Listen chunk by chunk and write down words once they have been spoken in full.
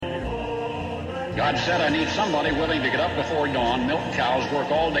God said, I need somebody willing to get up before dawn, milk cows, work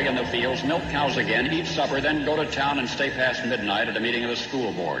all day in the fields, milk cows again, eat supper, then go to town and stay past midnight at a meeting of the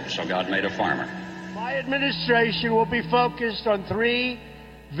school board. So God made a farmer. My administration will be focused on three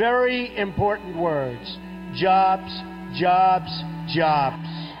very important words: jobs, jobs, jobs.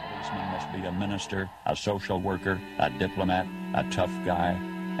 This man must be a minister, a social worker, a diplomat, a tough guy,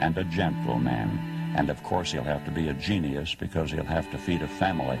 and a gentleman. And of course he'll have to be a genius because he'll have to feed a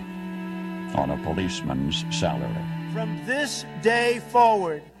family on a policeman's salary. From this day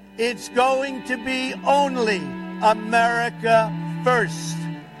forward, it's going to be only America first.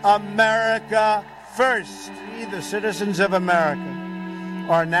 America first. We, the citizens of America,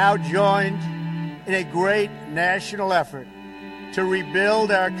 are now joined in a great national effort to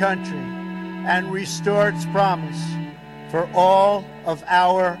rebuild our country and restore its promise for all of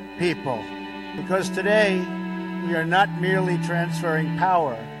our people. Because today, we are not merely transferring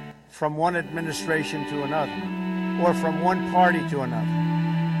power from one administration to another, or from one party to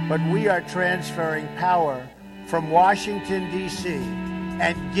another, but we are transferring power from Washington, D.C.,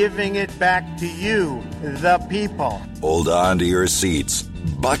 and giving it back to you, the people. Hold on to your seats.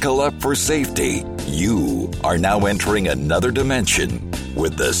 Buckle up for safety. You are now entering another dimension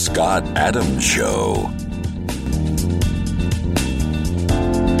with the Scott Adams Show.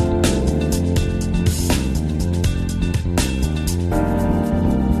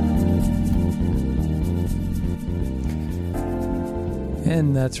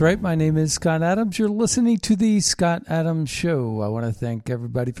 And that's right. My name is Scott Adams. You're listening to the Scott Adams Show. I want to thank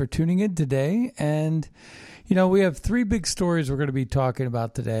everybody for tuning in today. And, you know, we have three big stories we're going to be talking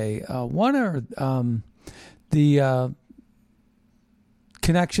about today. One are the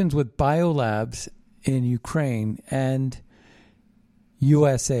connections with biolabs in Ukraine and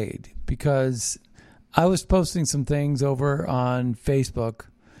USAID, because I was posting some things over on Facebook,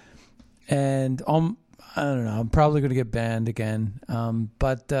 and I don't know, I'm probably going to get banned again.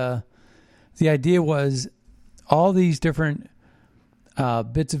 But the idea was all these different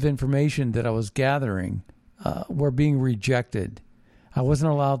bits of information that I was gathering were being rejected. I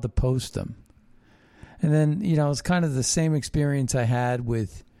wasn't allowed to post them. And then, you know, it's kind of the same experience I had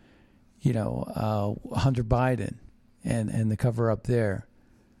with, you know, Hunter Biden and the cover up there.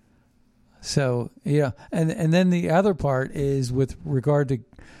 So, yeah. And then the other part is with regard to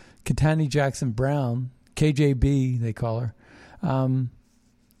Ketanji Jackson Brown, KJB, they call her,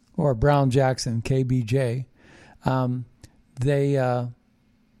 or Brown Jackson, KBJ. They are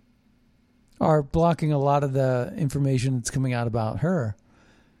blocking a lot of the information that's coming out about her.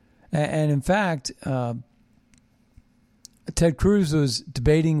 And in fact, Ted Cruz was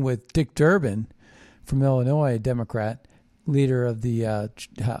debating with Dick Durbin from Illinois, a Democrat, leader of the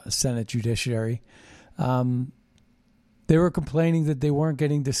Senate Judiciary. They were complaining that they weren't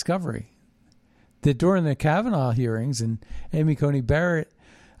getting discovery. That during the Kavanaugh hearings and Amy Coney Barrett,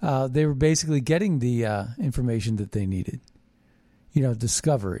 they were basically getting the information that they needed. You know,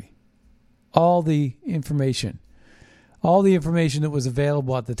 discovery. All the information that was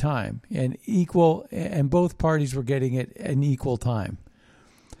available at the time, and both parties were getting it in equal time.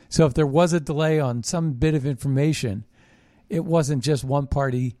 So if there was a delay on some bit of information, it wasn't just one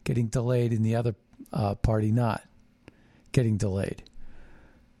party getting delayed and the other party not getting delayed.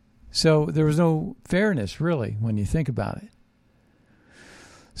 So there was no fairness, really, when you think about it.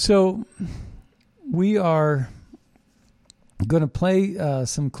 So we are going to play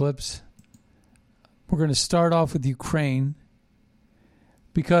some clips. We're going to start off with Ukraine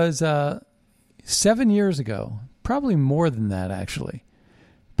because 7 years ago, probably more than that actually,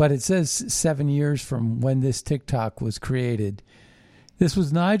 but it says 7 years from when this TikTok was created. This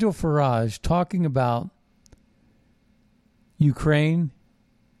was Nigel Farage talking about Ukraine,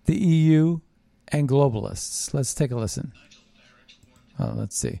 the EU, and globalists. Let's take a listen.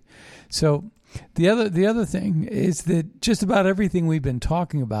 Let's see. So the other thing is that just about everything we've been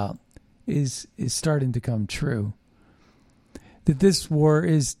talking about is starting to come true. That this war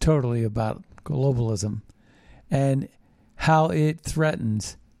is totally about globalism and how it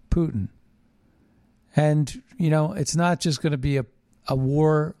threatens Putin. And, you know, it's not just going to be a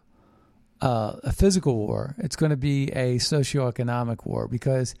war, a physical war. It's going to be a socioeconomic war,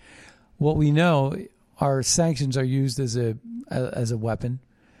 because what we know are sanctions are used as a weapon,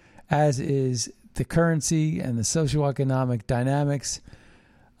 as is the currency and the socioeconomic dynamics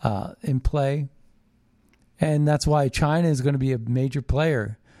in play. And that's why China is going to be a major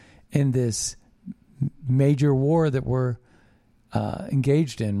player in this major war that we're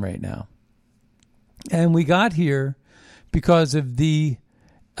engaged in right now. And we got here because of the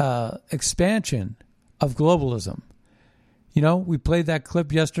expansion of globalism. You know, we played that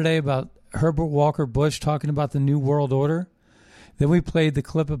clip yesterday about Herbert Walker Bush talking about the New World Order. Then we played the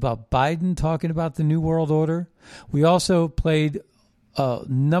clip about Biden talking about the New World Order. We also played a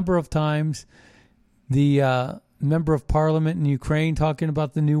number of times the member of parliament in Ukraine talking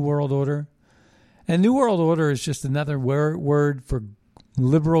about the New World Order. And New World Order is just another word for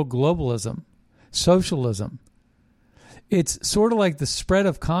liberal globalism, socialism. It's sort of like the spread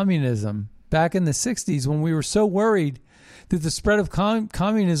of communism back in the 60s when we were so worried that the spread of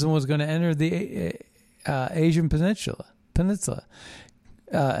communism was going to enter the Asian peninsula,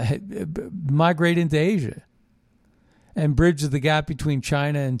 migrate into Asia, and bridge the gap between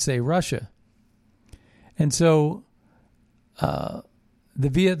China and, say, Russia. And so the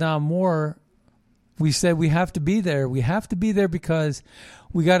Vietnam War, we said we have to be there. We have to be there because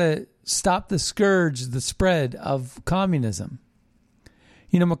we got to stop the scourge, the spread of communism.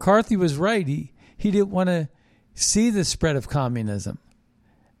 You know, McCarthy was right. He didn't want to see the spread of communism.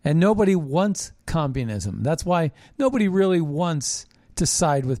 And nobody wants communism. That's why nobody really wants to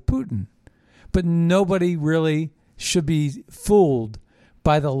side with Putin. But nobody really should be fooled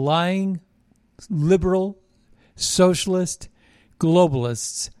by the lying liberal, socialist,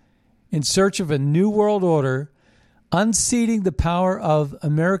 globalists in search of a new world order, unseating the power of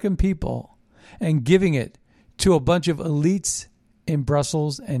American people and giving it to a bunch of elites in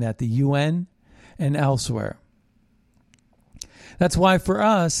Brussels and at the UN and elsewhere. That's why for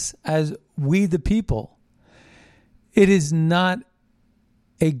us, as we the people, it is not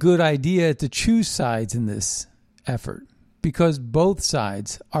a good idea to choose sides in this effort because both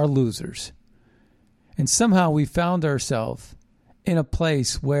sides are losers. And somehow we found ourselves in a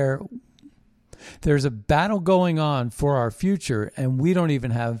place where there's a battle going on for our future and we don't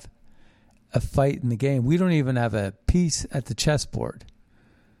even have a fight in the game. We don't even have a piece at the chessboard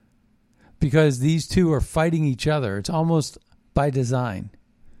because these two are fighting each other. It's almost by design.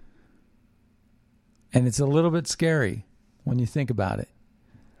 And it's a little bit scary when you think about it.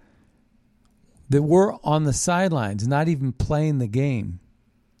 That we're on the sidelines, not even playing the game.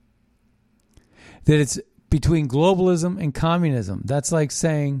 That it's between globalism and communism. That's like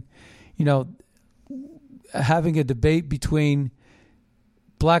saying, you know, having a debate between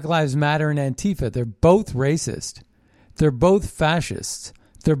Black Lives Matter and Antifa. They're both racist. They're both fascists.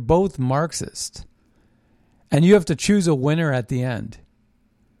 They're both Marxist. And you have to choose a winner at the end.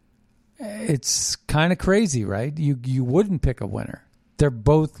 It's kind of crazy, right? You wouldn't pick a winner. They're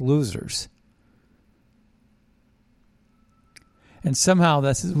both losers. And somehow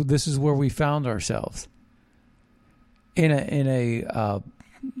this is where we found ourselves. In a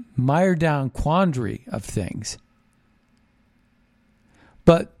mired down quandary of things.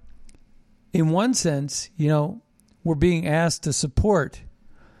 But in one sense, you know, we're being asked to support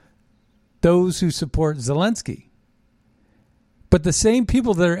those who support Zelensky. But the same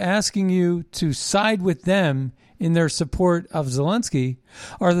people that are asking you to side with them in their support of Zelensky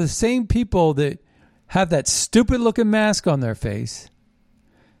are the same people that have that stupid looking mask on their face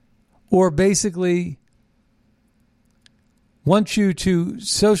or basically want you to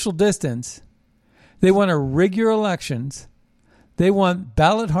social distance. They want to rig your elections. They want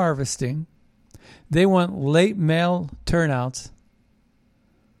ballot harvesting. They want late mail turnouts.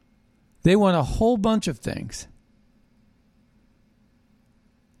 They want a whole bunch of things.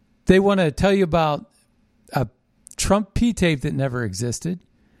 They want to tell you about a Trump P-tape that never existed.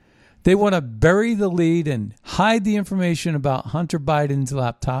 They want to bury the lead and hide the information about Hunter Biden's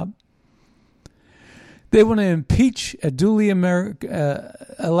laptop. They want to impeach a duly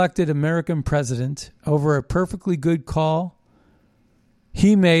elected American president over a perfectly good call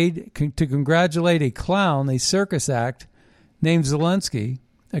he made to congratulate a clown, a circus act named Zelensky,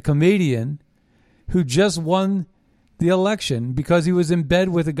 a comedian who just won the election because he was in bed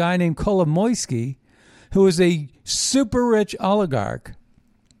with a guy named Kolomoisky, who was a super rich oligarch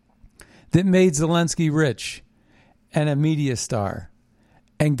that made Zelensky rich and a media star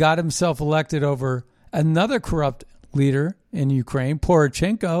and got himself elected over another corrupt leader in Ukraine,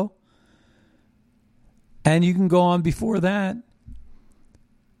 Poroshenko. And you can go on before that.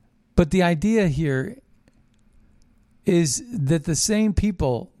 But the idea here is that the same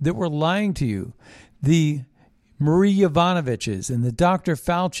people that were lying to you, the Marie Yovanovitches and the Dr.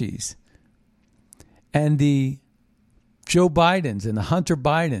 Fauci's and the Joe Bidens and the Hunter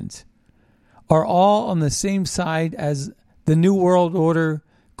Bidens are all on the same side as the New World Order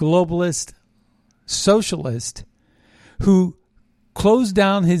globalist socialist who closed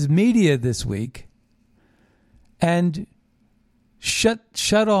down his media this week and shut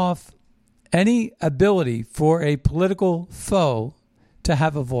off any ability for a political foe to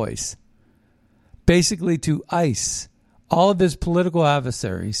have a voice. Basically to ice all of his political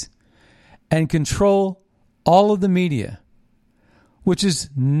adversaries and control all of the media, which is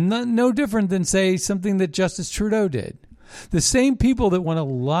no different than, say, something that Justice Trudeau did. The same people that want to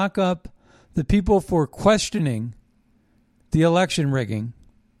lock up the people for questioning the election rigging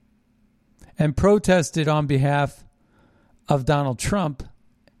and protested on behalf of Donald Trump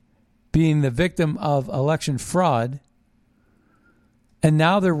being the victim of election fraud, and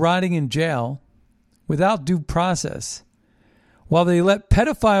now they're rotting in jail without due process, while they let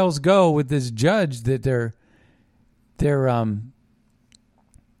pedophiles go with this judge that they're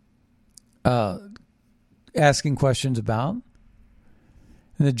asking questions about.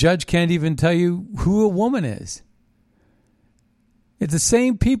 And the judge can't even tell you who a woman is. It's the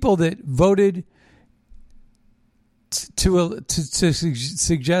same people that voted to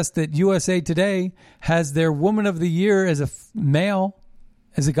suggest that USA Today has their Woman of the Year as a male,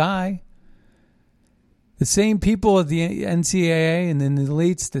 as a guy. The same people at the NCAA and then the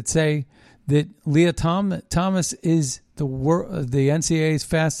elites that say that Leah Thomas is the NCAA's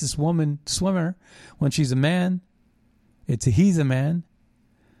fastest woman swimmer when she's a man. He's a man.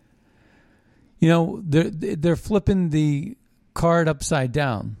 You know, they're flipping the card upside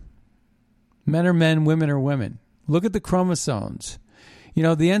down. Men are men, women are women. Look at the chromosomes. You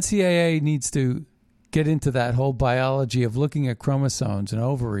know, the NCAA needs to get into that whole biology of looking at chromosomes and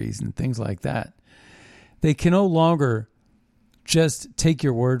ovaries and things like that. They can no longer just take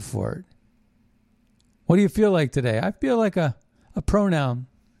your word for it. What do you feel like today? I feel like a pronoun.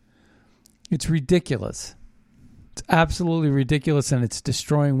 It's ridiculous. It's absolutely ridiculous, and it's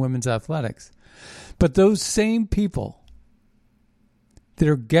destroying women's athletics. But those same people that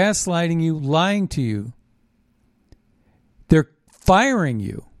are gaslighting you, lying to you, they're firing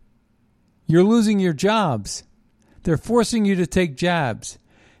you. You're losing your jobs. They're forcing you to take jabs.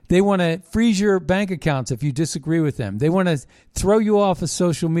 They want to freeze your bank accounts if you disagree with them. They want to throw you off of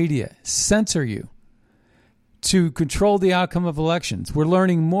social media, censor you to control the outcome of elections. We're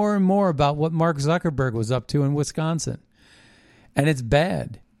learning more and more about what Mark Zuckerberg was up to in Wisconsin. And it's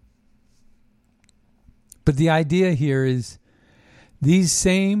bad. But the idea here is these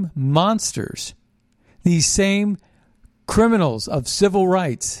same monsters, these same criminals of civil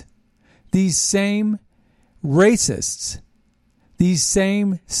rights, these same racists, these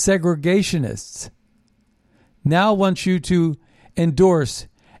same segregationists now want you to endorse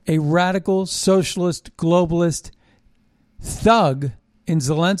a radical socialist globalist thug in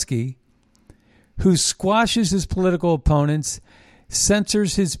Zelensky who squashes his political opponents,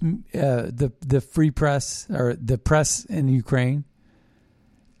 censors his the free press or the press in Ukraine,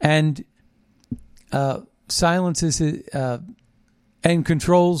 and silences his, and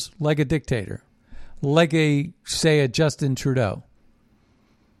controls like a dictator, like a Justin Trudeau.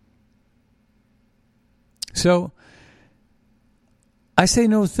 So I say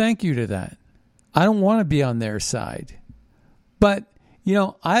no thank you to that. I don't want to be on their side. But, you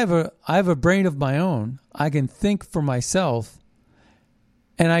know, I have a brain of my own. I can think for myself,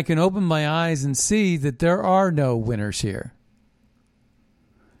 and I can open my eyes and see that there are no winners here.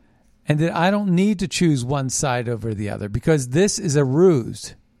 And that I don't need to choose one side over the other, because this is a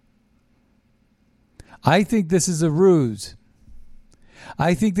ruse. I think this is a ruse.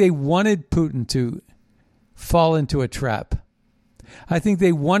 I think they wanted Putin to fall into a trap. I think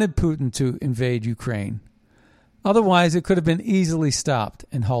they wanted Putin to invade Ukraine. Otherwise, it could have been easily stopped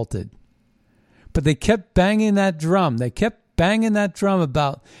and halted. But they kept banging that drum. They kept banging that drum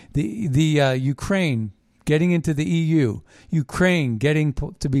about the Ukraine getting into the EU, Ukraine getting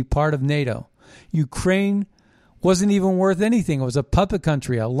to be part of NATO. Ukraine wasn't even worth anything. It was a puppet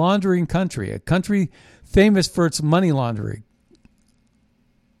country, a laundering country, a country famous for its money laundering.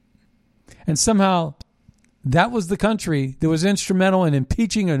 And somehow that was the country that was instrumental in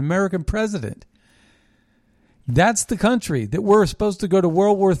impeaching an American president. That's the country that we're supposed to go to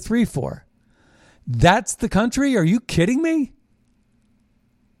World War III for. That's the country? Are you kidding me?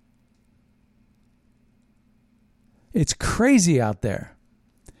 It's crazy out there.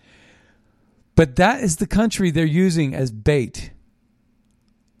 But that is the country they're using as bait.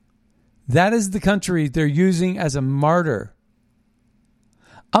 That is the country they're using as a martyr.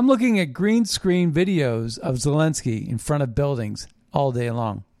 I'm looking at green screen videos of Zelensky in front of buildings all day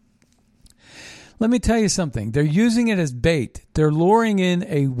long. Let me tell you something. They're using it as bait. They're luring in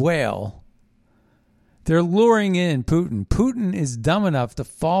a whale. They're luring in Putin. Putin is dumb enough to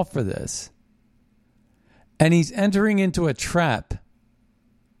fall for this. And he's entering into a trap.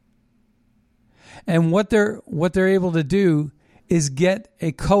 And what they're able to do is get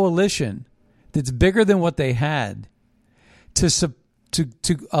a coalition that's bigger than what they had to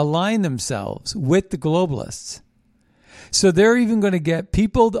align themselves with the globalists. So they're even going to get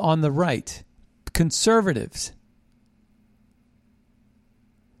people on the right, conservatives.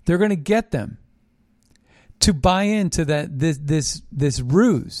 They're going to get them to buy into this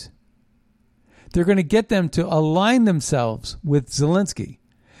ruse. They're going to get them to align themselves with Zelensky.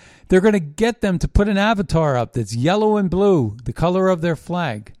 They're going to get them to put an avatar up that's yellow and blue, the color of their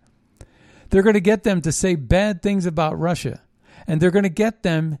flag. They're going to get them to say bad things about Russia. And they're going to get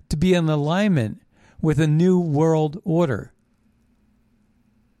them to be in alignment with a new world order.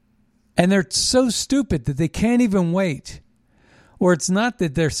 And they're so stupid that they can't even wait. Or it's not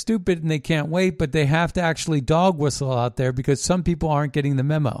that they're stupid and they can't wait, but they have to actually dog whistle out there because some people aren't getting the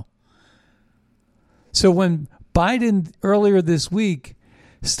memo. So when Biden earlier this week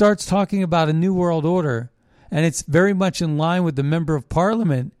starts talking about a new world order, and it's very much in line with the member of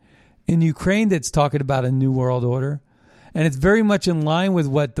parliament in Ukraine that's talking about a new world order, and it's very much in line with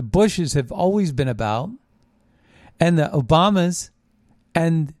what the Bushes have always been about, and the Obamas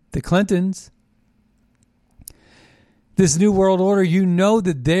and the Clintons. This new world order, you know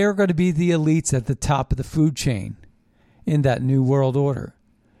that they're going to be the elites at the top of the food chain in that new world order,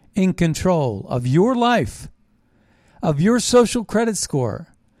 in control of your life, of your social credit score,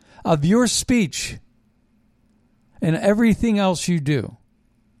 of your speech, and everything else you do.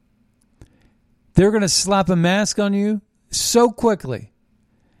 They're going to slap a mask on you so quickly.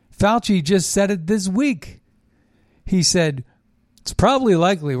 Fauci just said it this week. He said, it's probably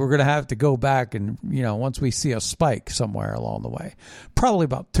likely we're going to have to go back and, once we see a spike somewhere along the way, probably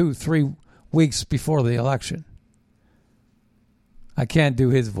about 2-3 weeks before the election. I can't do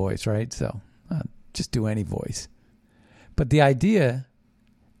his voice, right? So I'll just do any voice. But the idea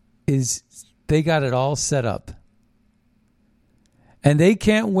is they got it all set up. And they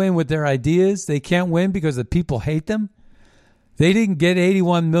can't win with their ideas. They can't win because the people hate them. They didn't get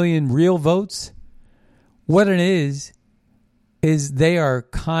 81 million real votes. What it is they are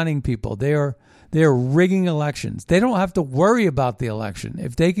conning people. They are rigging elections. They don't have to worry about the election.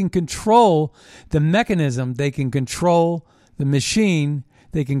 If they can control the mechanism, they can control the machine,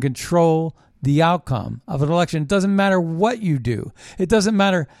 they can control the outcome of an election. It doesn't matter what you do. It doesn't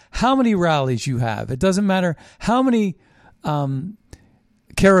matter how many rallies you have. It doesn't matter how many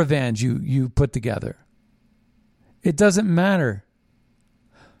caravans you put together. It doesn't matter.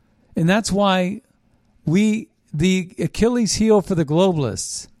 And that's why the Achilles heel for the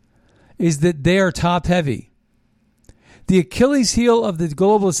globalists is that they are top heavy. The Achilles heel of the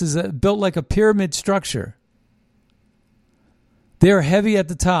globalists is built like a pyramid structure. They're heavy at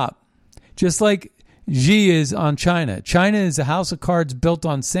the top, just like Xi is on China. China is a house of cards built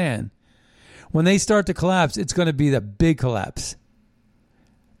on sand. When they start to collapse, it's going to be the big collapse.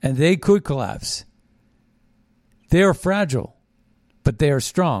 And they could collapse. They are fragile, but they are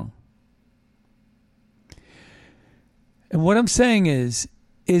strong. And what I'm saying is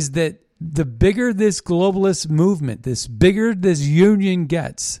that the bigger this globalist movement, the bigger this union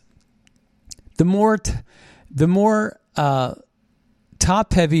gets, the more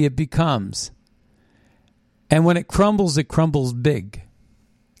top heavy it becomes. And when it crumbles big.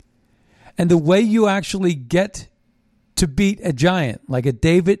 And the way you actually get to beat a giant, like a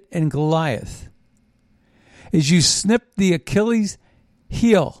David and Goliath, is you snip the Achilles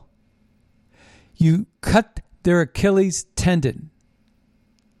heel. You cut their Achilles tendon.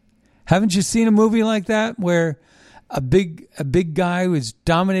 Haven't you seen a movie like that where a big guy was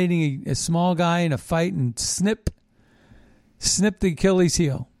dominating a small guy in a fight and snip the Achilles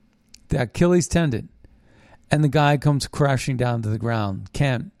heel, the Achilles tendon, and the guy comes crashing down to the ground,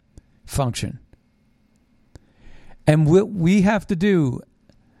 can't function. And what we have to do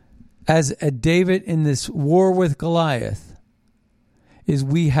as a David in this war with Goliath is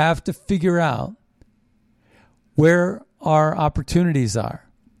we have to figure out where our opportunities are.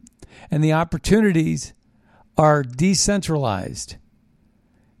 And the opportunities are decentralized.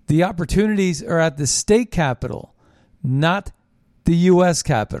 The opportunities are at the state capital, not the U.S.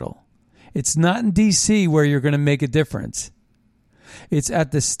 capital. It's not in D.C. where you're going to make a difference. It's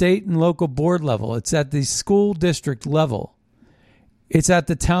at the state and local board level. It's at the school district level. It's at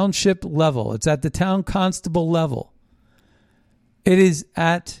the township level. It's at the town constable level. It is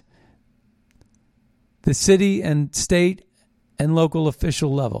at the city and state and local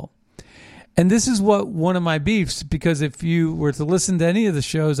official level. And this is what one of my beefs, because if you were to listen to any of the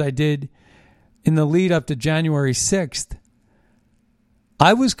shows I did in the lead up to January 6th,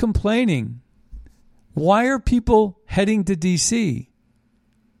 I was complaining, why are people heading to D.C.?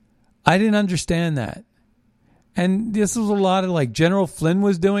 I didn't understand that. And this was a lot of like General Flynn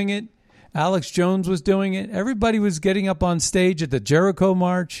was doing it. Alex Jones was doing it. Everybody was getting up on stage at the Jericho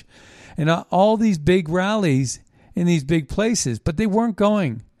March and all these big rallies in these big places, but they weren't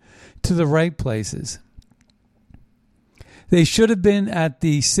going to the right places. They should have been at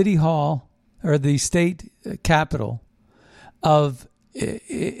the city hall or the state capitol of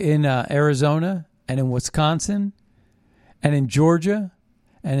in Arizona and in Wisconsin and in Georgia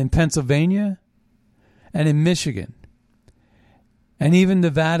and in Pennsylvania and in Michigan and even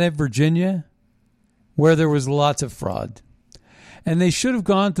Nevada, Virginia, where there was lots of fraud. And they should have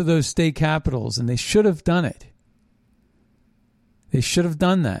gone to those state capitals, and they should have done it. They should have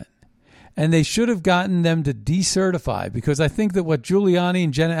done that. And they should have gotten them to decertify, because I think that what Giuliani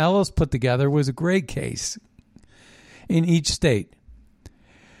and Jenna Ellis put together was a great case in each state.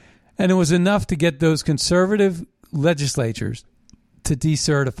 And it was enough to get those conservative legislatures to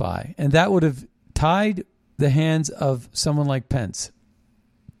decertify. And that would have tied the hands of someone like Pence.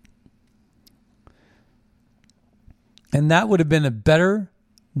 And that would have been a better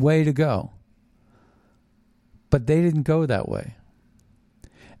way to go. But they didn't go that way.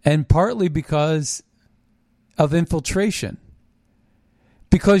 And partly because of infiltration.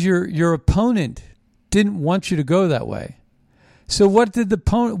 Because your opponent didn't want you to go that way. So what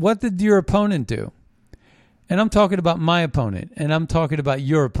did your opponent do? And I'm talking about my opponent, and I'm talking about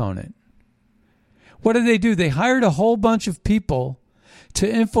your opponent. What did they do? They hired a whole bunch of people to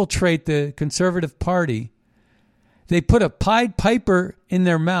infiltrate the Conservative Party. They put a Pied Piper in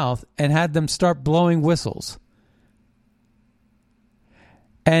their mouth and had them start blowing whistles.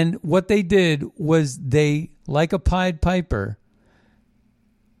 And what they did was they, like a Pied Piper,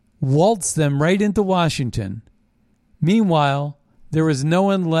 waltzed them right into Washington. Meanwhile, there was no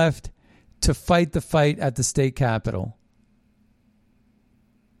one left to fight the fight at the state capitol.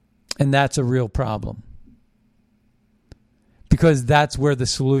 And that's a real problem. Because that's where the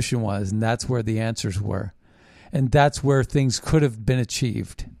solution was, and that's where the answers were. And that's where things could have been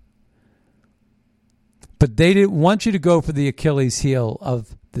achieved. But they didn't want you to go for the Achilles heel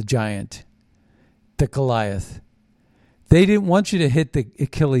of the giant, the Goliath. They didn't want you to hit the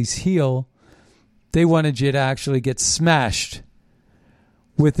Achilles heel. They wanted you to actually get smashed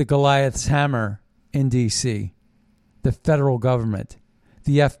with the Goliath's hammer in D.C., the federal government,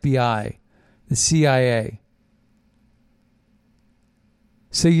 the FBI, the CIA.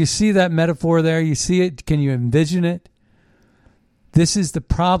 So you see that metaphor there? You see it? Can you envision it? This is the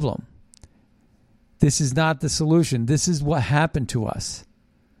problem. This is not the solution. This is what happened to us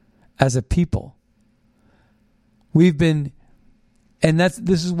as a people. This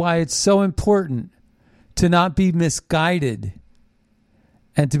is why it's so important to not be misguided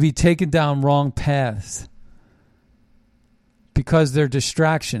and to be taken down wrong paths, because they're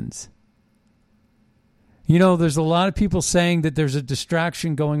distractions. You know, there's a lot of people saying that there's a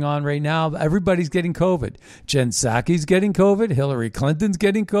distraction going on right now. Everybody's getting COVID. Jen Psaki's getting COVID. Hillary Clinton's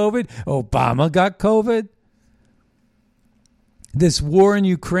getting COVID. Obama got COVID. This war in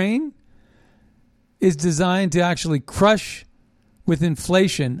Ukraine is designed to actually crush, with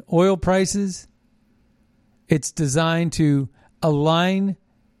inflation, oil prices. It's designed to align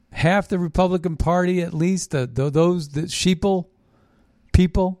half the Republican Party, at least, the sheeple,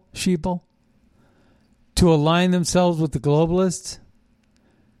 to align themselves with the globalists,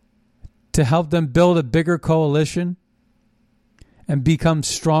 to help them build a bigger coalition and become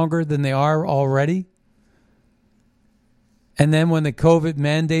stronger than they are already. And then when the COVID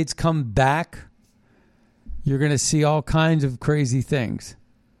mandates come back, you're going to see all kinds of crazy things.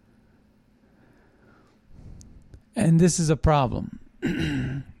 And this is a problem.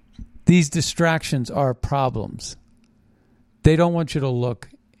 These distractions are problems. They don't want you to look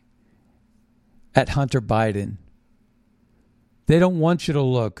at Hunter Biden. They don't want you to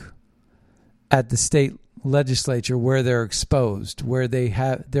look at the state legislature where they're exposed, where they're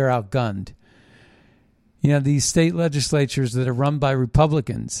outgunned. You know, these state legislatures that are run by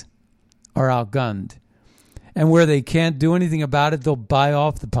Republicans are outgunned. And where they can't do anything about it, they'll buy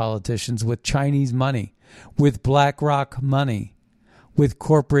off the politicians with Chinese money, with BlackRock money, with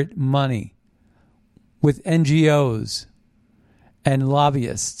corporate money, with NGOs and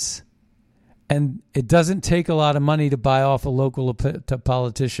lobbyists. And it doesn't take a lot of money to buy off a local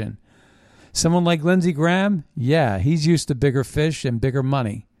politician. Someone like Lindsey Graham, yeah, he's used to bigger fish and bigger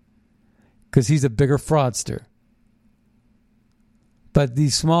money because he's a bigger fraudster. But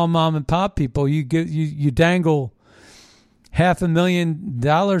these small mom and pop people, you dangle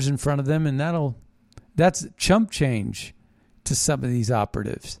 $500,000 in front of them, and that's chump change to some of these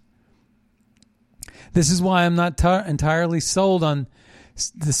operatives. This is why I'm not entirely sold on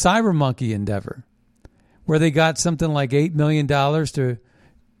the CyberMonkey endeavor, where they got something like $8 million to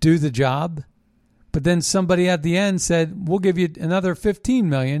do the job, but then somebody at the end said, we'll give you another $15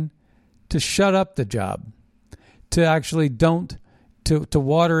 million to shut up the job, to actually to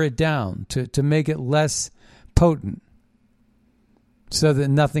water it down, to make it less potent, so that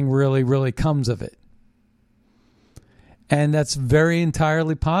nothing really, really comes of it. And that's very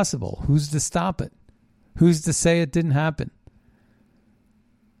entirely possible. Who's to stop it? Who's to say it didn't happen?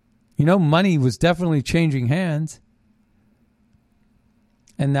 Money was definitely changing hands.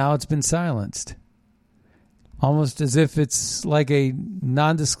 And now it's been silenced. Almost as if it's like a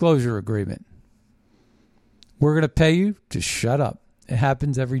non-disclosure agreement. We're going to pay you to shut up. It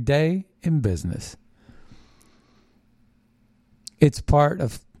happens every day in business. It's part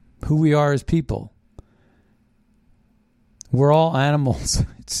of who we are as people. We're all animals.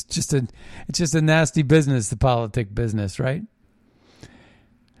 It's just a nasty business, the politic business, right?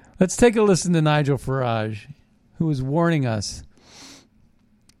 Let's take a listen to Nigel Farage, who is warning us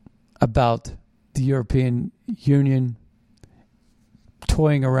about the European Union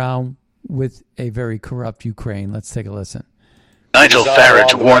toying around with a very corrupt Ukraine. Let's take a listen. Nigel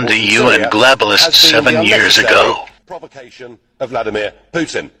Farage warned the UN globalists 7 years ago. Provocation of Vladimir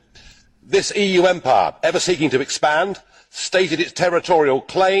Putin. This EU empire, ever seeking to expand, stated its territorial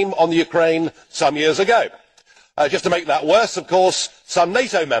claim on the Ukraine some years ago. Just to make that worse, of course, some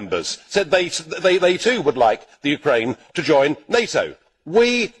NATO members said they too would like the Ukraine to join NATO.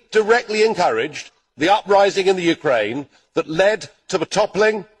 We directly encouraged the uprising in the Ukraine that led to the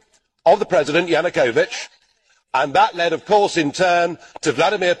toppling of the president, Yanukovych, and that led, of course, in turn to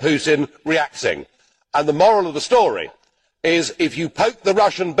Vladimir Putin reacting. And the moral of the story is, if you poke the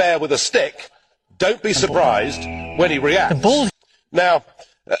Russian bear with a stick, don't be surprised when he reacts. Now,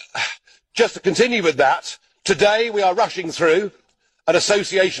 just to continue with that, today we are rushing through an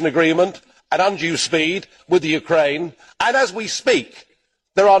association agreement at undue speed with the Ukraine, and as we speak,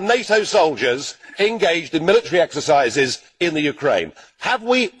 there are NATO soldiers engaged in military exercises in the Ukraine. Have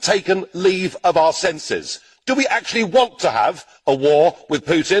we taken leave of our senses? Do we actually want to have a war with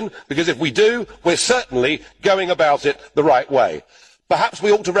Putin? Because if we do, we're certainly going about it the right way. Perhaps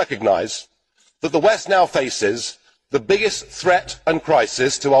we ought to recognise that the West now faces the biggest threat and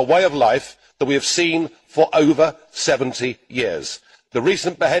crisis to our way of life that we have seen for over 70 years. The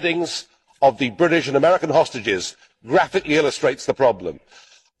recent beheadings of the British and American hostages graphically illustrates the problem.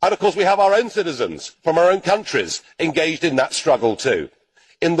 And of course we have our own citizens from our own countries engaged in that struggle too.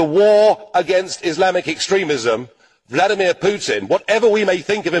 In the war against Islamic extremism, Vladimir Putin, whatever we may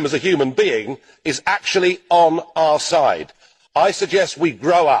think of him as a human being, is actually on our side. I suggest we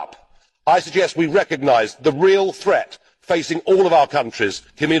grow up. I suggest we recognise the real threat facing all of our countries,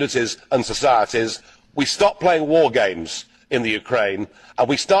 communities and societies. We stop playing war games in the Ukraine and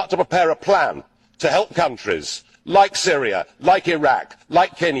we start to prepare a plan to help countries like Syria, like Iraq,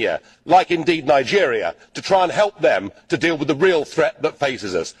 like Kenya, like indeed Nigeria, to try and help them to deal with the real threat that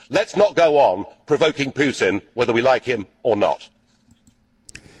faces us. Let's not go on provoking Putin, whether we like him or not.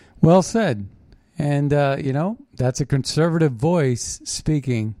 Well said. And, that's a conservative voice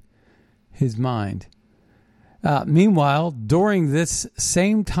speaking his mind. Meanwhile, during this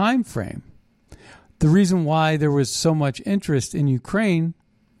same time frame, the reason why there was so much interest in Ukraine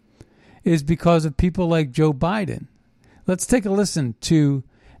is because of people like Joe Biden. Let's take a listen to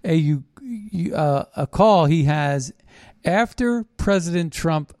a call he has after President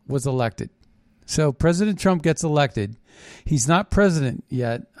Trump was elected. So President Trump gets elected. He's not president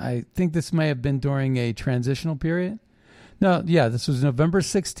yet. I think this may have been during a transitional period. No, yeah, this was November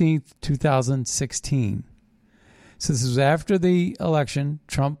 16th, 2016. So this was after the election.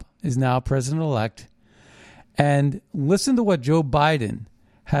 Trump is now president-elect. And listen to what Joe Biden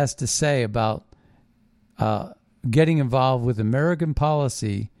has to say about getting involved with American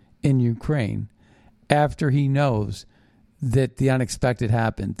policy in Ukraine after he knows that the unexpected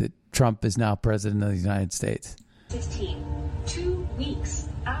happened, that Trump is now president of the United States. 2 weeks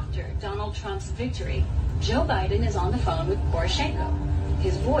after Donald Trump's victory, Joe Biden is on the phone with Poroshenko.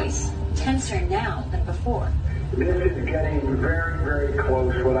 His voice tenser now than before. This is getting very, very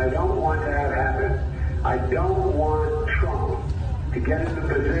close. What I don't want to have happen, I don't want Trump to get in the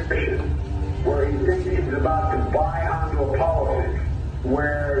position where he thinks he's about to buy onto a policy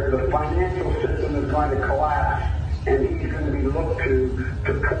where the financial system is going to collapse and he's going to be looked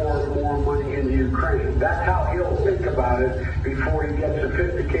to pour more money into Ukraine. That's how he'll think about it before he gets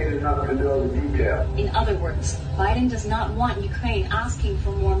sophisticated enough to know the details. In other words, Biden does not want Ukraine asking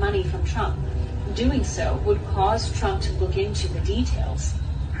for more money from Trump. Doing so would cause Trump to look into the details.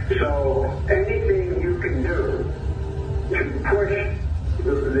 So anything you can do to push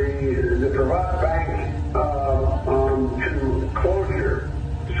the Privat Bank to closure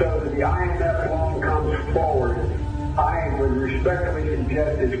so that the IMF loan comes forward, I would respectfully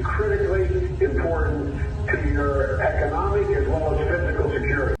suggest is critically important to either economic as well as physical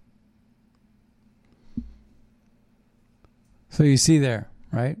security. So you see there,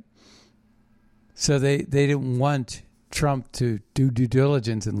 right? So they didn't want Trump to do due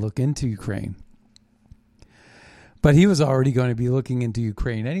diligence and look into Ukraine. But he was already going to be looking into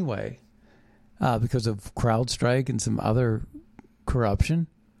Ukraine anyway because of CrowdStrike and some other corruption.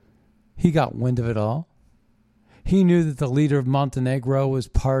 He got wind of it all. He knew that the leader of Montenegro was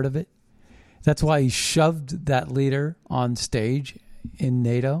part of it. That's why he shoved that leader on stage in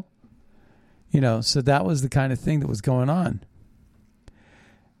NATO. So that was the kind of thing that was going on.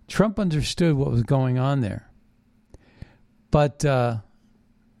 Trump understood what was going on there. But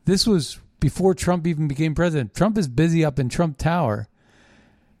this was before Trump even became president. Trump is busy up in Trump Tower,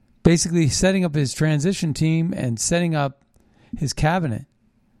 basically setting up his transition team and setting up his cabinet.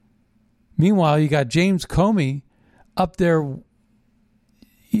 Meanwhile, you got James Comey up there,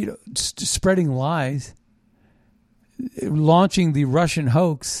 spreading lies, launching the Russian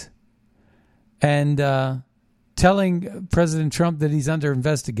hoax, and telling President Trump that he's under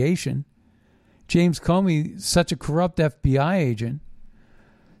investigation. James Comey, such a corrupt FBI agent.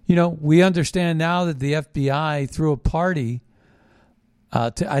 We understand now that the FBI threw a party.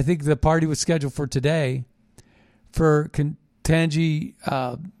 I think the party was scheduled for today for Ketanji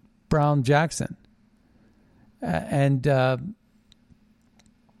Brown Jackson. And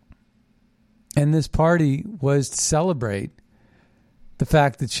this party was to celebrate the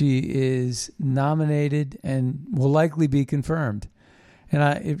fact that she is nominated and will likely be confirmed.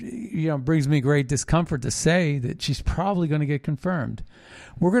 And it brings me great discomfort to say that she's probably going to get confirmed.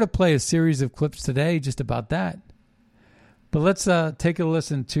 We're going to play a series of clips today just about that. But let's take a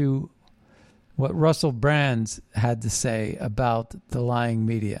listen to what Russell Brand had to say about the lying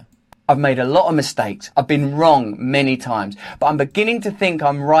media. I've made a lot of mistakes. I've been wrong many times. But I'm beginning to think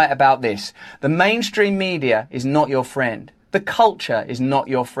I'm right about this. The mainstream media is not your friend. The culture is not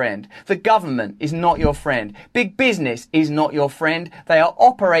your friend. The government is not your friend. Big business is not your friend. They are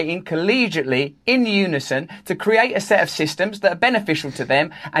operating collegiately in unison to create a set of systems that are beneficial to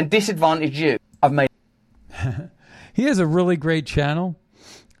them and disadvantage you. I've made... He has a really great channel.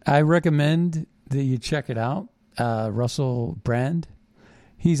 I recommend that you check it out. Russell Brand.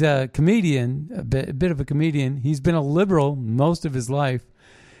 He's a comedian, a bit of a comedian. He's been a liberal most of his life,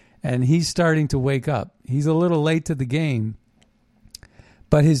 and he's starting to wake up. He's a little late to the game,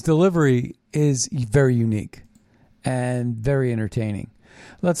 but his delivery is very unique and very entertaining.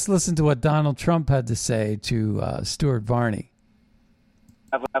 Let's listen to what Donald Trump had to say to Stuart Varney.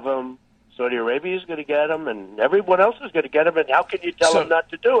 Saudi Arabia is going to get him, and everyone else is going to get him, and how can you tell him not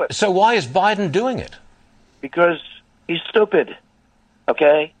to do it? So why is Biden doing it? Because he's stupid,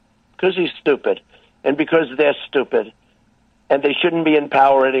 okay? Because he's stupid, and because they're stupid, and they shouldn't be in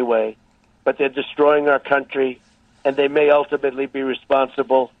power anyway, but they're destroying our country, and they may ultimately be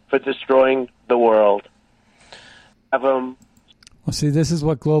responsible for destroying the world. Well, see, this is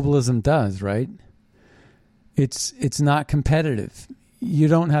what globalism does, right? It's not competitive. You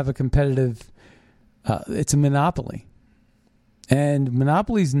don't have a competitive, it's a monopoly. And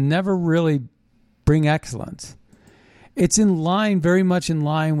monopolies never really bring excellence. It's very much in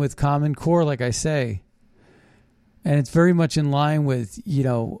line with Common Core, like I say. And it's very much in line with,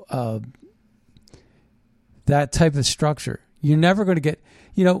 that type of structure. You're never going to get,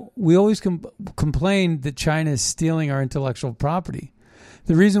 we always complain that China is stealing our intellectual property.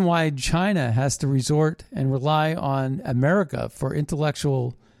 The reason why China has to resort and rely on America for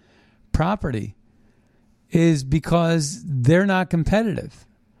intellectual property is because they're not competitive.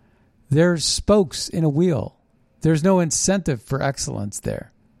 They're spokes in a wheel. There's no incentive for excellence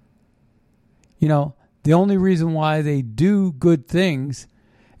there. The only reason why they do good things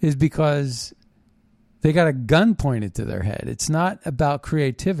is because they got a gun pointed to their head. It's not about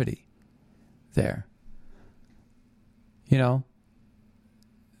creativity there.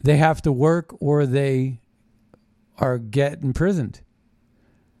 They have to work or they get imprisoned.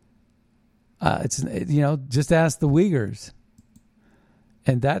 Just ask the Uyghurs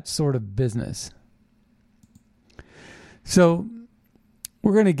and that sort of business. So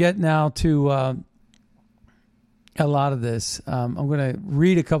we're going to get now to a lot of this. I'm going to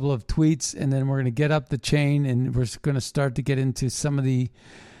read a couple of tweets and then we're going to get up the chain and we're going to start to get into some of the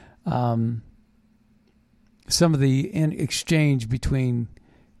exchange between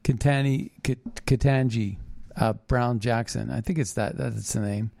Ketanji Brown Jackson. I think that's the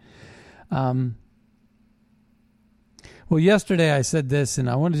name. Well, yesterday I said this, and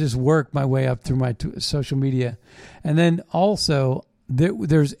I want to just work my way up through my social media. And then also,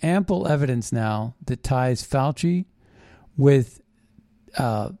 there's ample evidence now that ties Fauci with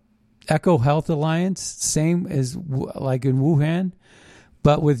Eco Health Alliance, same as like in Wuhan,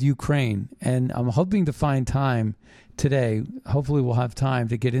 but with Ukraine. And I'm hoping to find time today. Hopefully we'll have time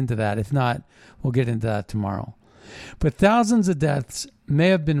to get into that. If not, we'll get into that tomorrow. But thousands of deaths may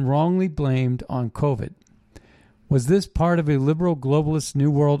have been wrongly blamed on COVID. Was this part of a liberal globalist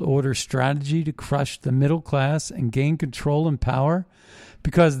New World Order strategy to crush the middle class and gain control and power?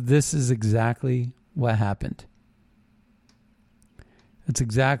 Because this is exactly what happened. That's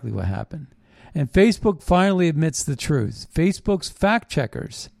exactly what happened. And Facebook finally admits the truth. Facebook's fact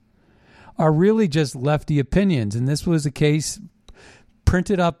checkers are really just lefty opinions. And this was a case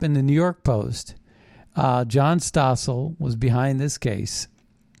printed up in the New York Post. John Stossel was behind this case.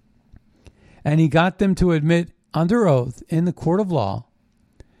 And he got them to admit under oath in the court of law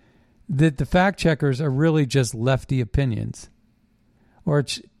that the fact checkers are really just lefty opinions. Or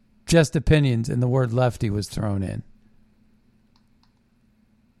it's just opinions, and the word lefty was thrown in.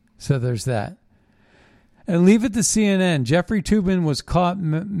 So there's that. And leave it to CNN. Jeffrey Toobin was caught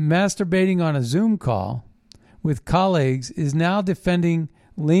masturbating on a Zoom call with colleagues, is now defending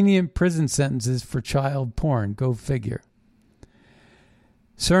lenient prison sentences for child porn. Go figure.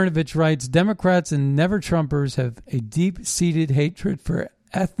 Cernovich writes, Democrats and never-Trumpers have a deep-seated hatred for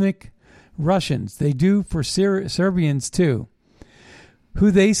ethnic Russians. They do for Serbians, too,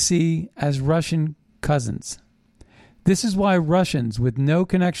 who they see as Russian cousins. This is why Russians with no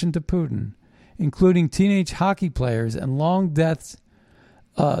connection to Putin, including teenage hockey players and long death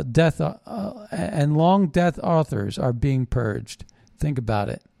authors, are being purged. Think about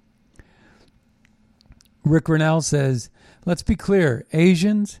it. Rick Grinnell says, let's be clear,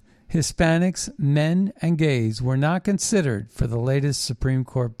 Asians, Hispanics, men, and gays were not considered for the latest Supreme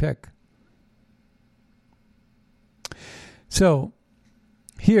Court pick. So,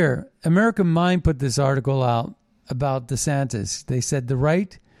 here, American Mind put this article out about DeSantis. They said the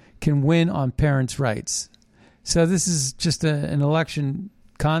right can win on parents' rights. So this is just an election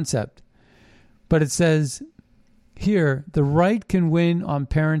concept. But it says here, the right can win on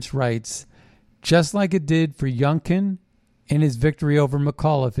parents' rights, just like it did for Youngkin in his victory over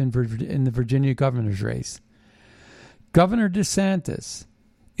McAuliffe in the Virginia governor's race. Governor DeSantis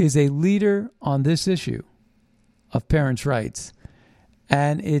is a leader on this issue of parents' rights,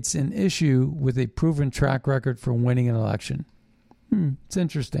 and it's an issue with a proven track record for winning an election. It's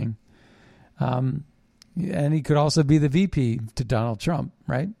interesting. And he could also be the VP to Donald Trump,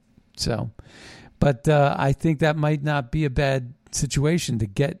 right? So, but I think that might not be a bad situation to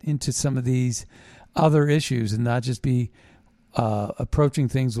get into some of these other issues and not just be approaching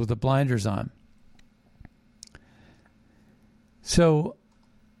things with the blinders on. So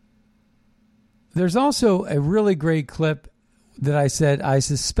there's also a really great clip that I said, I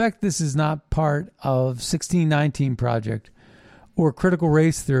suspect this is not part of 1619 Project or critical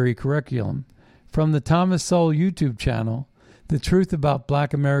race theory curriculum, from the Thomas Sowell YouTube channel, The Truth About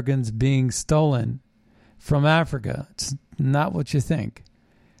Black Americans Being Stolen from Africa. It's not what you think.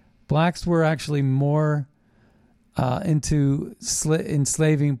 Blacks were actually more into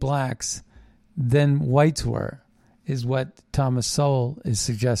enslaving blacks than whites were, is what Thomas Sowell is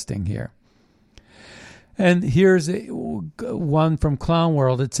suggesting here. And here's one from Clown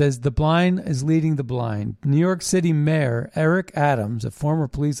World. It says, the blind is leading the blind. New York City Mayor Eric Adams, a former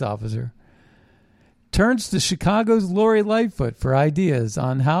police officer, turns to Chicago's Lori Lightfoot for ideas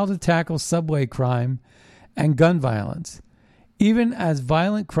on how to tackle subway crime and gun violence, even as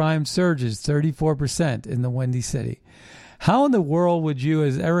violent crime surges 34% in the Windy City. How in the world would you,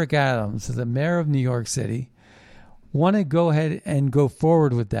 as Eric Adams, as the mayor of New York City, want to go ahead and go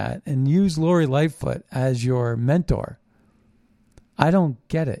forward with that and use Lori Lightfoot as your mentor? I don't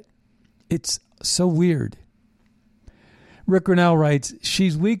get it. It's so weird. Rick Grinnell writes,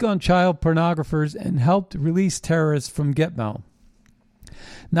 she's weak on child pornographers and helped release terrorists from Gitmo.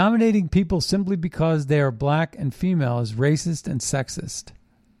 Nominating people simply because they are black and female is racist and sexist.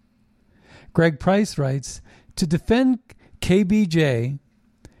 Greg Price writes, to defend KBJ,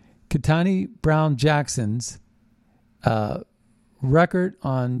 Ketanji Brown Jackson's record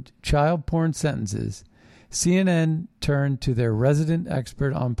on child porn sentences, CNN turned to their resident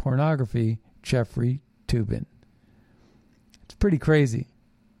expert on pornography, Jeffrey Toobin. It's pretty crazy.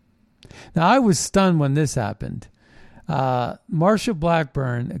 Now, I was stunned when this happened. Marsha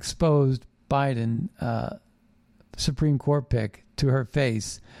Blackburn exposed Biden Supreme Court pick to her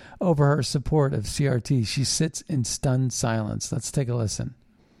face over her support of CRT. She sits in stunned silence. Let's take a listen.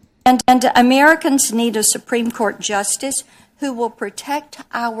 And Americans need a Supreme Court justice who will protect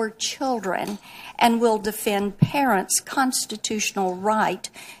our children and will defend parents' constitutional right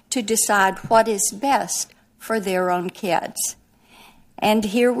to decide what is best for their own kids. And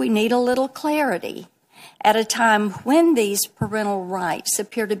here we need a little clarity. At a time when these parental rights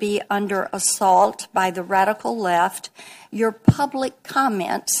appear to be under assault by the radical left, your public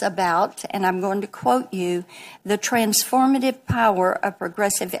comments about, and I'm going to quote you, the transformative power of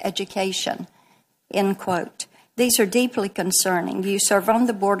progressive education, end quote. These are deeply concerning. You serve on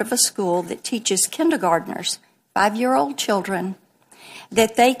the board of a school that teaches kindergartners, 5-year-old children,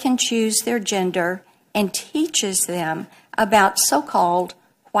 that they can choose their gender and teaches them about so-called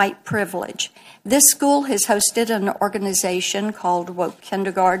white privilege. This school has hosted an organization called Woke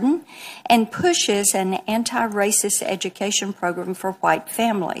Kindergarten and pushes an anti-racist education program for white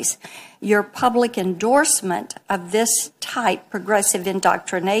families. Your public endorsement of this type progressive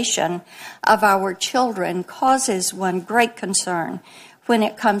indoctrination of our children causes one great concern when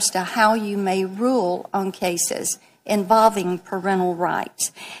it comes to how you may rule on cases involving parental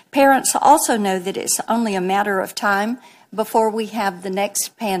rights. Parents also know that it's only a matter of time before we have the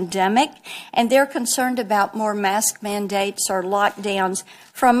next pandemic, and they're concerned about more mask mandates or lockdowns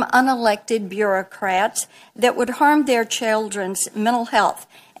from unelected bureaucrats that would harm their children's mental health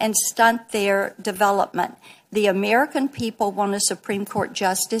and stunt their development. The American people want a Supreme Court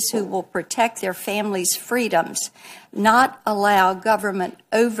justice who will protect their families' freedoms, not allow government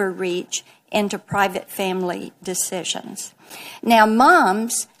overreach into private family decisions. Now,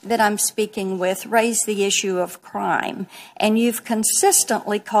 moms that I'm speaking with raise the issue of crime, and you've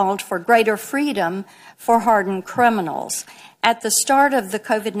consistently called for greater freedom for hardened criminals. At the start of the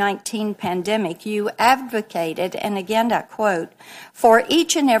COVID-19 pandemic, you advocated, and again I quote, for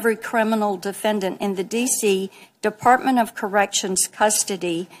each and every criminal defendant in the D.C. Department of Corrections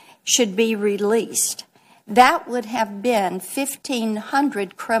custody should be released. That would have been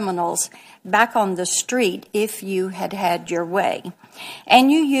 1,500 criminals back on the street if you had had your way.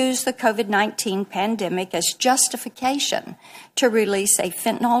 And you used the COVID-19 pandemic as justification to release a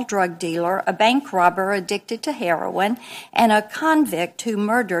fentanyl drug dealer, a bank robber addicted to heroin, and a convict who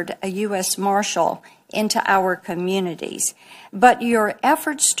murdered a U.S. Marshal into our communities. But your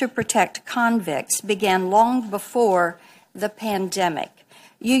efforts to protect convicts began long before the pandemic.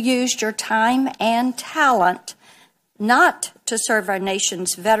 You used your time and talent not to serve our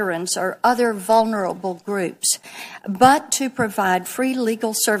nation's veterans or other vulnerable groups, but to provide free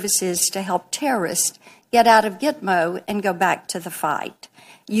legal services to help terrorists get out of Gitmo and go back to the fight.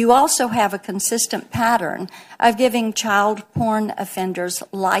 You also have a consistent pattern of giving child porn offenders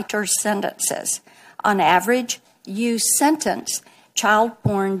lighter sentences. On average, you sentence child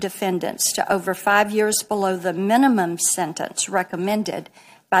porn defendants to over 5 years below the minimum sentence recommended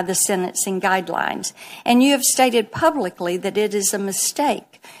by the sentencing guidelines. And you have stated publicly that it is a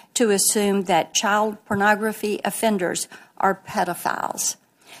mistake to assume that child pornography offenders are pedophiles.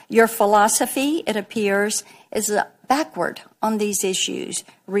 Your philosophy, it appears, is backward on these issues,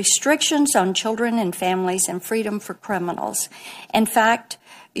 restrictions on children and families and freedom for criminals. In fact,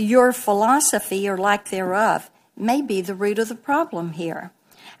 your philosophy, or lack thereof, may be the root of the problem here.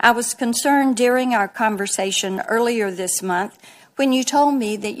 I was concerned during our conversation earlier this month when you told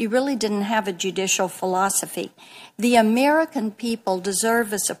me that you really didn't have a judicial philosophy. The American people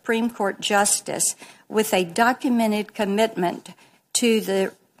deserve a Supreme Court justice with a documented commitment to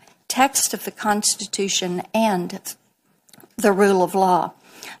the text of the Constitution and the rule of law,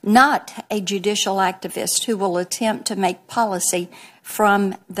 not a judicial activist who will attempt to make policy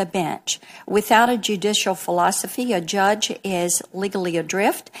from the bench. Without a judicial philosophy, a judge is legally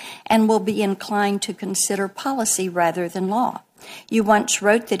adrift and will be inclined to consider policy rather than law. You once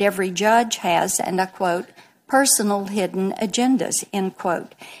wrote that every judge has, and I quote, personal hidden agendas, end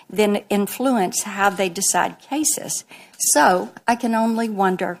quote, then influence how they decide cases. So I can only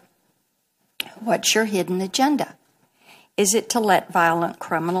wonder, what's your hidden agenda? Is it to let violent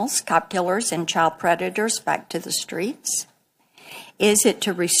criminals, cop killers, and child predators back to the streets? Is it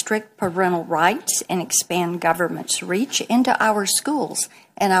to restrict parental rights and expand government's reach into our schools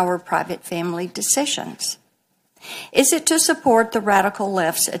and our private family decisions? Is it to support the radical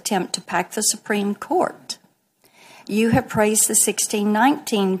left's attempt to pack the Supreme Court? You have praised the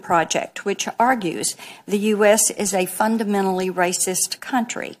 1619 Project, which argues the U.S. is a fundamentally racist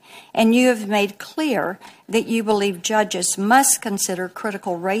country, and you have made clear that you believe judges must consider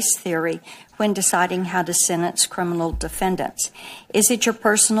critical race theory when deciding how to sentence criminal defendants. Is it your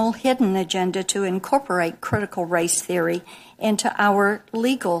personal hidden agenda to incorporate critical race theory into our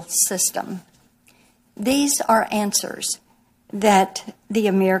legal system? These are answers that the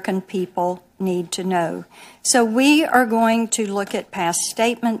American people need to know. So we are going to look at past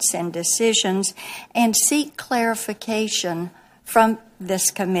statements and decisions and seek clarification from this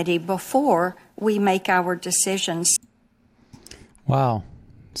committee before we make our decisions. Wow.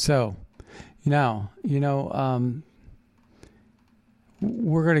 So, we're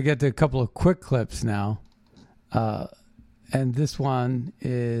going to get to a couple of quick clips now. And this one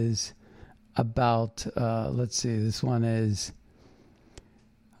is about, let's see, this one is,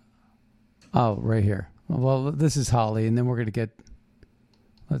 right here. Well, this is Holly, and then we're going to get,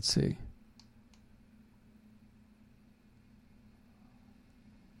 let's see.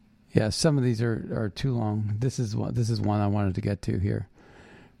 Yeah, some of these are too long. This is one I wanted to get to here.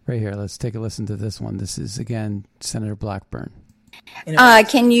 Right here. Let's take a listen to this one. This is, again, Senator Blackburn.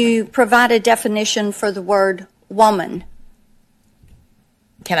 Can you provide a definition for the word woman?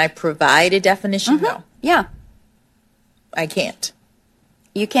 Can I provide a definition? Mm-hmm. No. Yeah. I can't.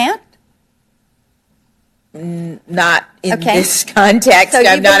 You can't? Not in this context. So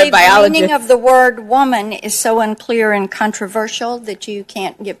I'm not a biologist. The meaning of the word woman is so unclear and controversial that you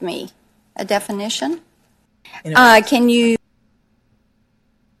can't give me a definition? Can you...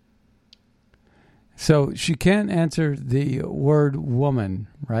 So she can't answer the word woman,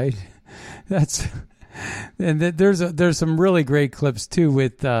 right? There's some really great clips too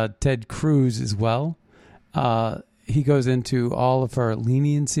with Ted Cruz as well. He goes into all of her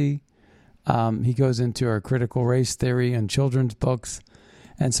leniency. He goes into our critical race theory and children's books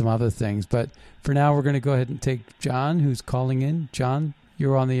and some other things. But for now, we're going to go ahead and take John, who's calling in. John,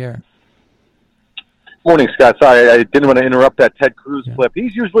 you're on the air. Morning, Scott. Sorry, I didn't want to interrupt that Ted Cruz clip.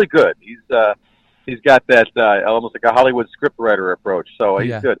 He's usually good. He's got that almost like a Hollywood scriptwriter approach, so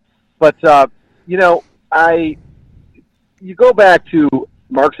he's good. But you go back to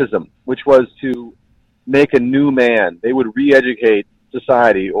Marxism, which was to make a new man. They would re-educate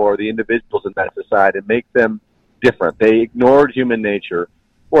society or the individuals in that society and make them different. They ignored human nature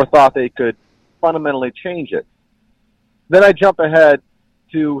or thought they could fundamentally change it. Then I jump ahead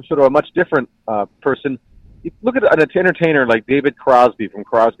to sort of a much different person. You look at an entertainer like David Crosby from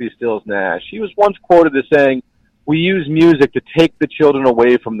Crosby, Stills, Nash. He was once quoted as saying, "We use music to take the children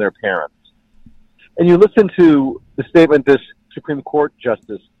away from their parents." And you listen to the statement this Supreme Court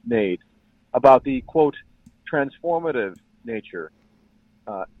justice made about the, quote, transformative nature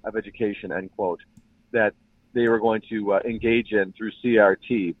of education, end quote, that they were going to engage in through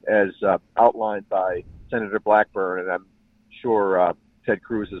CRT, as outlined by Senator Blackburn, and I'm sure Ted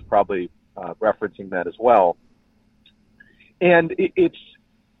Cruz is probably referencing that as well. And it's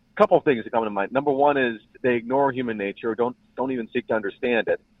a couple of things that come to mind. Number one is they ignore human nature, don't even seek to understand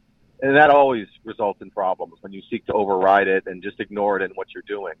it. And that always results in problems when you seek to override it and just ignore it in what you're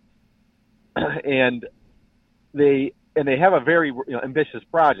doing. And they have a very ambitious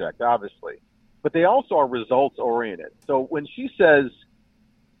project, obviously, but they also are results oriented. So when she says,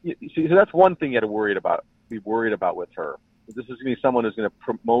 so that's one thing you had to be worried about with her. This is going to be someone who's going to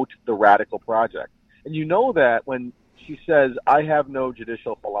promote the radical project. And you know that when she says, "I have no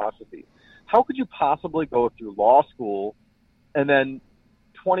judicial philosophy." How could you possibly go through law school and then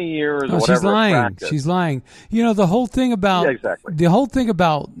 20 years or whatever? She's lying. Practice? She's lying. The whole thing about the whole thing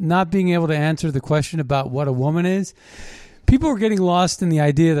about not being able to answer the question about what a woman is, people are getting lost in the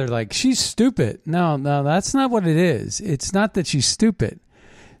idea. They're like, she's stupid. No, that's not what it is. It's not that she's stupid.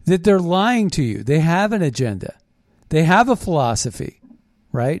 That they're lying to you. They have an agenda. They have a philosophy,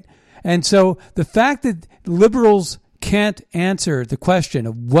 right? And so the fact that liberals can't answer the question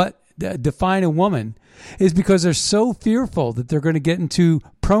of what define a woman is because they're so fearful that they're going to get into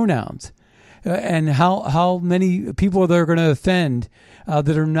pronouns and how many people they're going to offend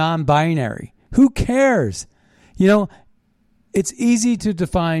that are non-binary. Who cares? It's easy to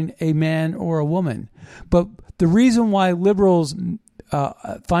define a man or a woman, but the reason why liberals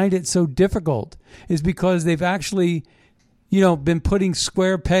find it so difficult is because they've actually, been putting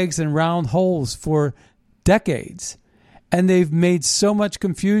square pegs in round holes for decades, and they've made so much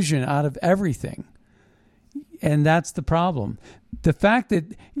confusion out of everything. And that's the problem. The fact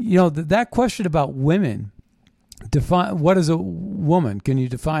that, that question about women, define what is a woman? Can you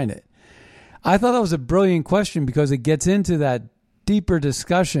define it? I thought that was a brilliant question because it gets into that deeper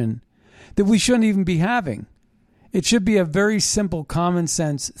discussion that we shouldn't even be having. It should be a very simple, common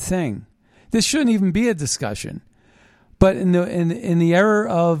sense thing. This shouldn't even be a discussion. But in the era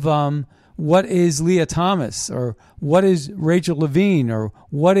of what is Leah Thomas or what is Rachel Levine or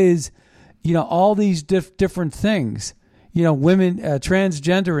what is, all these different things, women,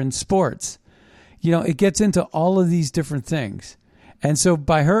 transgender in sports, it gets into all of these different things. And so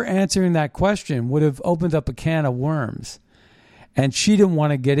by her answering that question would have opened up a can of worms. And she didn't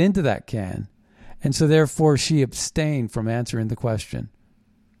want to get into that can. And so therefore she abstained from answering the question.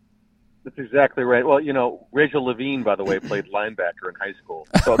 That's exactly right. Well, Rachel Levine, by the way, played linebacker in high school.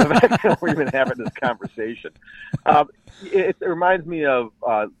 So the fact that we're even having this conversation, it reminds me of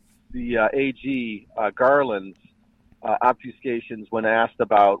the AG Garland's obfuscations when asked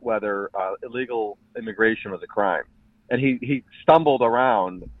about whether illegal immigration was a crime. And he stumbled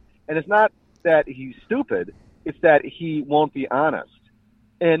around. And it's not that he's stupid, it's that he won't be honest.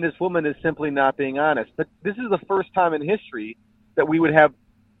 And this woman is simply not being honest. But this is the first time in history that we would have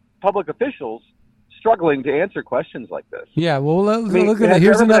public officials struggling to answer questions like this. Yeah, well, look at it.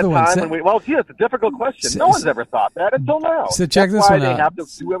 Here's another one. It's a difficult question. No one's ever thought that until now. So check this one out. That's why they have to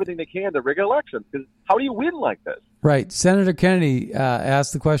do everything they can to rig elections. Because how do you win like this? Right. Senator Kennedy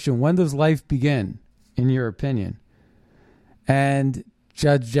asked the question, when does life begin, in your opinion? And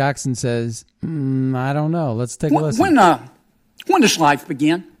Judge Jackson says, I don't know. Let's take a listen. When does life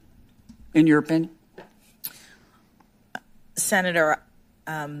begin, in your opinion? Senator,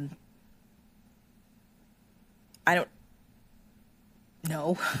 I don't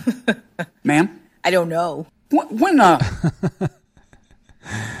know. Ma'am? I don't know.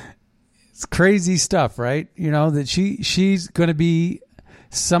 It's crazy stuff, right? That she's going to be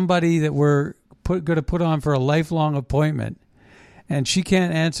somebody that we're going to put on for a lifelong appointment, and she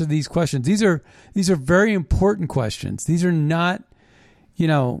can't answer these questions. These are very important questions. These are not,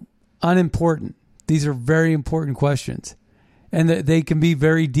 unimportant. These are very important questions. And they can be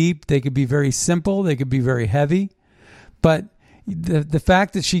very deep. They could be very simple. They could be very heavy. But the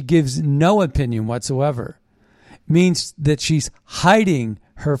fact that she gives no opinion whatsoever means that she's hiding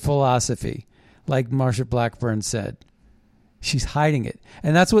her philosophy, like Marsha Blackburn said. She's hiding it.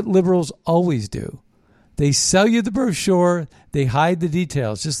 And that's what liberals always do. They sell you the brochure. They hide the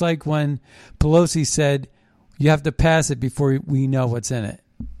details. Just like when Pelosi said, you have to pass it before we know what's in it.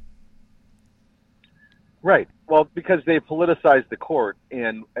 Right. Well, because they politicize the court,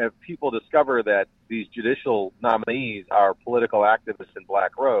 and if people discover that these judicial nominees are political activists in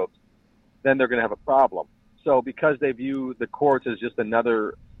black robes, then they're going to have a problem. So because they view the courts as just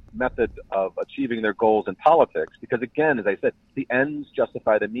another method of achieving their goals in politics, because again, as I said, the ends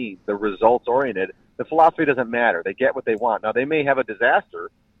justify the means. They're results oriented. The philosophy doesn't matter. They get what they want. Now, they may have a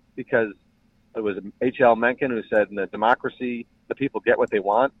disaster because it was H.L. Mencken who said in a democracy, the people get what they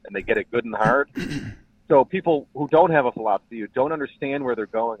want and they get it good and hard. So people who don't have a philosophy, who don't understand where they're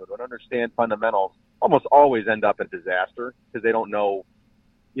going, who don't understand fundamentals, almost always end up in disaster because they don't know.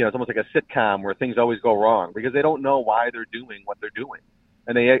 It's almost like a sitcom where things always go wrong because they don't know why they're doing what they're doing.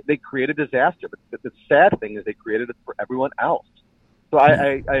 And they create a disaster. But the sad thing is they created it for everyone else. So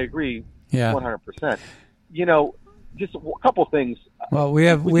I agree 100%. Just a couple things. Well, we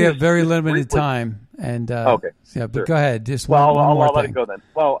have very limited time. And okay. Yeah, but sure. Go ahead. Just one more I'll thing. let it go then.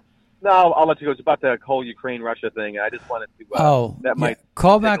 Well, no, I'll let you go. It's about the whole Ukraine-Russia thing. I just wanted to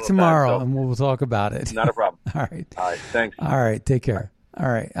call back tomorrow and we'll talk about it. Not a problem. All right. Thanks. All right, take care. All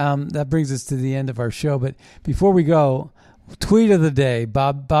right. That brings us to the end of our show. But before we go, tweet of the day.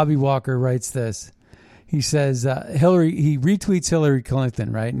 Bobby Walker writes this. He says, he retweets Hillary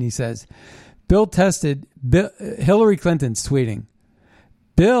Clinton, right? And he says, Hillary Clinton's tweeting,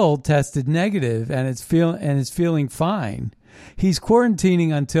 Bill tested negative and is feeling fine. He's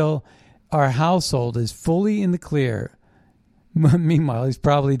quarantining until our household is fully in the clear. Meanwhile, he's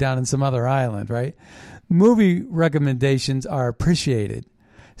probably down in some other island, right? Movie recommendations are appreciated.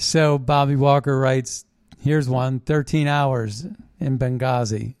 So Bobby Walker writes, here's one, 13 Hours in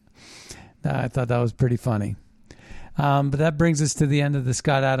Benghazi. I thought that was pretty funny. But that brings us to the end of the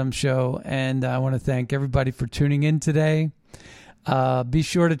Scott Adams Show, and I want to thank everybody for tuning in today. Be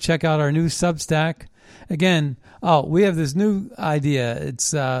sure to check out our new Substack. Again, we have this new idea.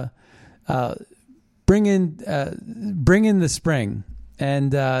 It's bring in the spring,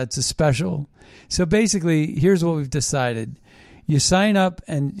 and it's a special. So basically, here's what we've decided. You sign up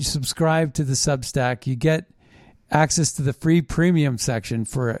and you subscribe to the Substack. You get access to the free premium section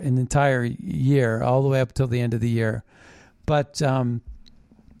for an entire year, all the way up till the end of the year. And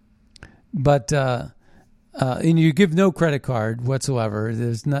you give no credit card whatsoever.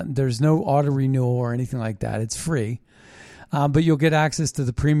 There's no auto renewal or anything like that. It's free. But you'll get access to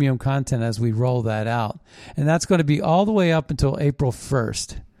the premium content as we roll that out. And that's going to be all the way up until April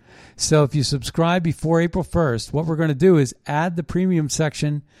 1st. So if you subscribe before April 1st, what we're going to do is add the premium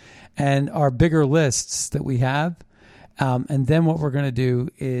section and our bigger lists that we have. And then what we're going to do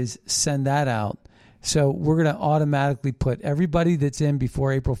is send that out. So we're going to automatically put everybody that's in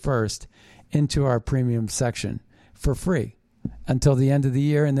before April 1st into our premium section for free until the end of the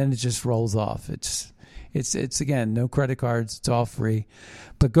year, and then it just rolls off. It's again, no credit cards. It's all free.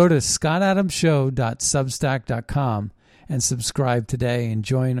 But go to scottadamshow.substack.com and subscribe today and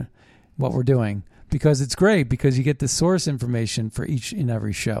join what we're doing, because it's great, because you get the source information for each and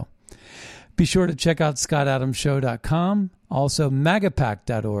every show. Be sure to check out scottadamshow.com, also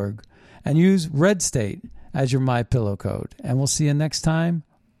magapack.org, and use Red State as your MyPillow code. And we'll see you next time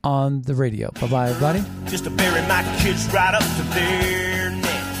on the radio. Bye-bye, everybody. Just to bury my kids right up to there.